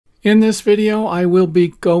In this video, I will be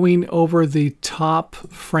going over the top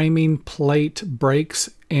framing plate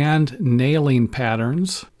breaks and nailing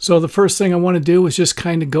patterns. So the first thing I want to do is just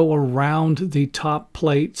kind of go around the top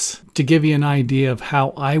plates to give you an idea of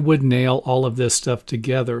how I would nail all of this stuff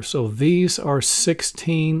together. So these are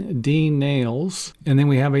 16D nails, and then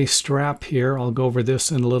we have a strap here. I'll go over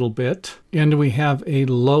this in a little bit. And we have a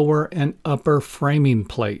lower and upper framing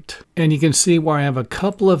plate. And you can see where I have a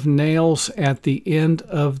couple of nails at the end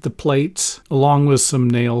of the plates, along with some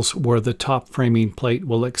nails where the top framing plate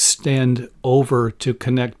will extend over to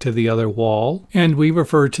connect to the other wall. And we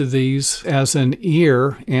refer to these as an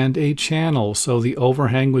ear and a channel. So the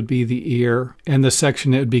overhang would be the ear, and the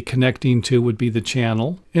section it would be connecting to would be the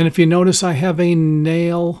channel. And if you notice, I have a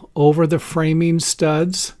nail over the framing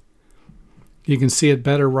studs. You can see it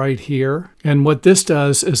better right here. And what this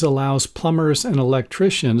does is allows plumbers and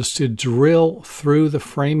electricians to drill through the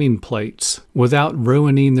framing plates without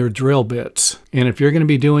ruining their drill bits. And if you're going to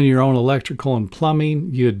be doing your own electrical and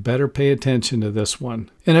plumbing, you'd better pay attention to this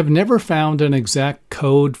one. And I've never found an exact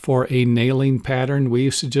code for a nailing pattern. We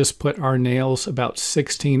used to just put our nails about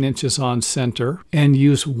 16 inches on center and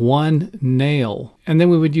use one nail. And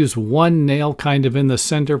then we would use one nail kind of in the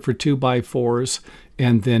center for 2x4s,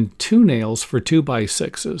 and then two nails for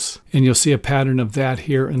 2x6s. And you'll see a pattern of that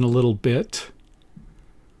here in a little bit.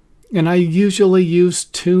 And I usually use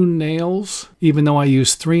two nails, even though I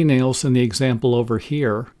use three nails in the example over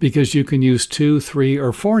here, because you can use 2, 3,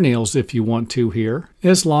 or 4 nails if you want to here,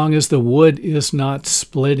 as long as the wood is not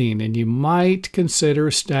splitting. And you might consider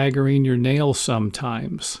staggering your nails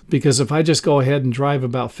sometimes, because if I just go ahead and drive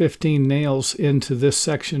about 15 nails into this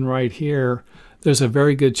section right here, there's a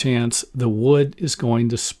very good chance the wood is going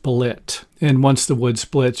to split. And once the wood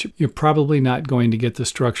splits, you're probably not going to get the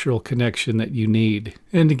structural connection that you need.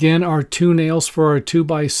 And again, our 2 nails for our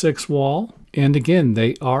 2x6 wall. And again,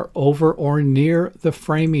 they are over or near the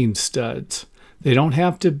framing studs. They don't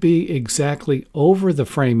have to be exactly over the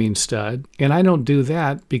framing stud, and I don't do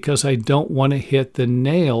that because I don't want to hit the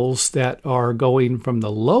nails that are going from the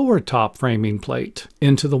lower top framing plate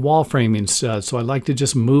into the wall framing stud, so I like to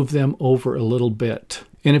just move them over a little bit.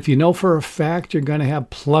 And if you know for a fact you're going to have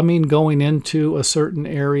plumbing going into a certain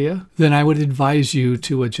area, then I would advise you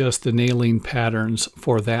to adjust the nailing patterns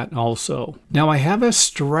for that also. Now I have a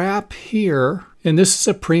strap here, and this is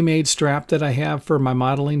a pre-made strap that I have for my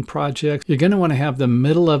modeling project. You're going to want to have the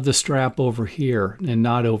middle of the strap over here and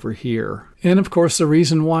not over here. And of course, the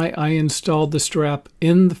reason why I installed the strap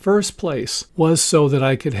in the first place was so that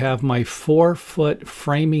I could have my 4-foot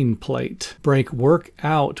framing plate break work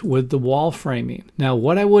out with the wall framing. Now,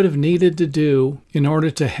 what I would have needed to do in order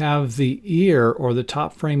to have the ear or the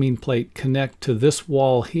top framing plate connect to this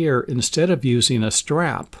wall here instead of using a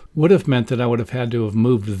strap would have meant that I would have had to have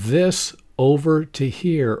moved this over to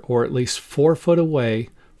here, or at least 4 foot away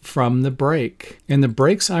from the break. And the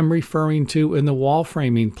breaks I'm referring to in the wall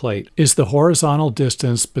framing plate is the horizontal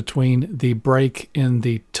distance between the break in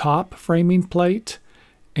the top framing plate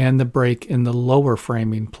and the break in the lower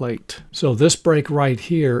framing plate. So this break right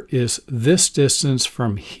here is this distance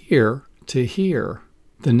from here to here.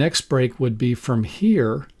 The next break would be from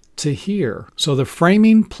here to here. So the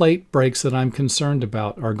framing plate breaks that I'm concerned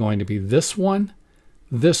about are going to be this one,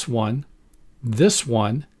 this one, this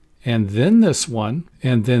one, and then this one,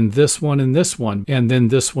 and then this one and this one, and then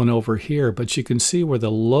this one over here. But you can see where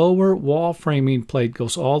the lower wall framing plate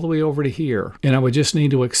goes all the way over to here. And I would just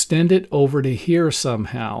need to extend it over to here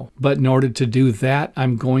somehow. But in order to do that,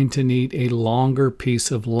 I'm going to need a longer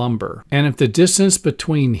piece of lumber. And if the distance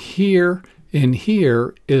between here and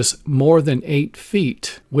here is more than 8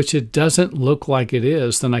 feet, which it doesn't look like it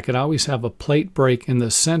is, then I could always have a plate break in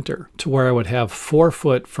the center to where I would have 4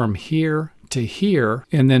 foot from here to here,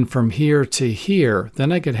 and then from here to here.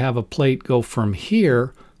 Then I could have a plate go from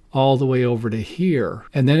here all the way over to here,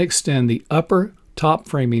 and then extend the upper top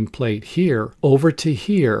framing plate here over to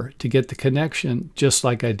here to get the connection just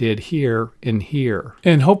like I did here and here.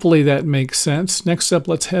 And hopefully that makes sense. Next up,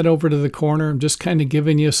 let's head over to the corner. I'm just kind of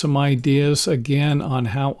giving you some ideas again on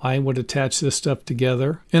how I would attach this stuff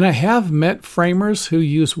together. And I have met framers who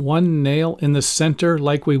use one nail in the center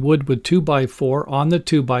like we would with 2x4 on the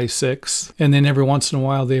 2x6, and then every once in a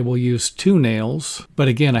while they will use 2 nails. But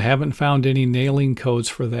again, I haven't found any nailing codes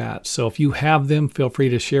for that. So if you have them, feel free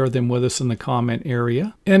to share them with us in the comment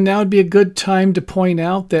area. And now would be a good time to point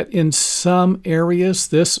out that in some areas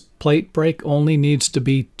this plate break only needs to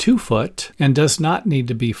be 2 foot and does not need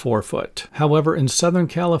to be 4 foot. However, in Southern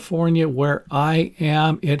California where I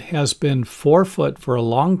am, it has been 4 foot for a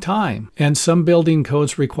long time, and some building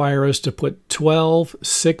codes require us to put 12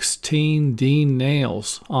 16D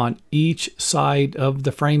nails on each side of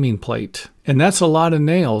the framing plate. And that's a lot of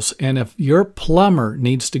nails. And if your plumber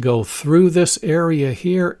needs to go through this area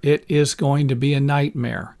here, it is going to be a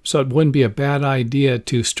nightmare. So it wouldn't be a bad idea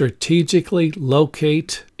to strategically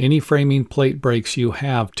locate any framing plate breaks you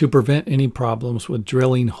have to prevent any problems with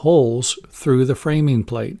drilling holes through the framing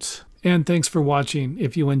plates. And thanks for watching.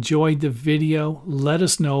 If you enjoyed the video, let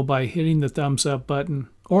us know by hitting the thumbs up button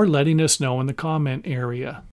or letting us know in the comment area.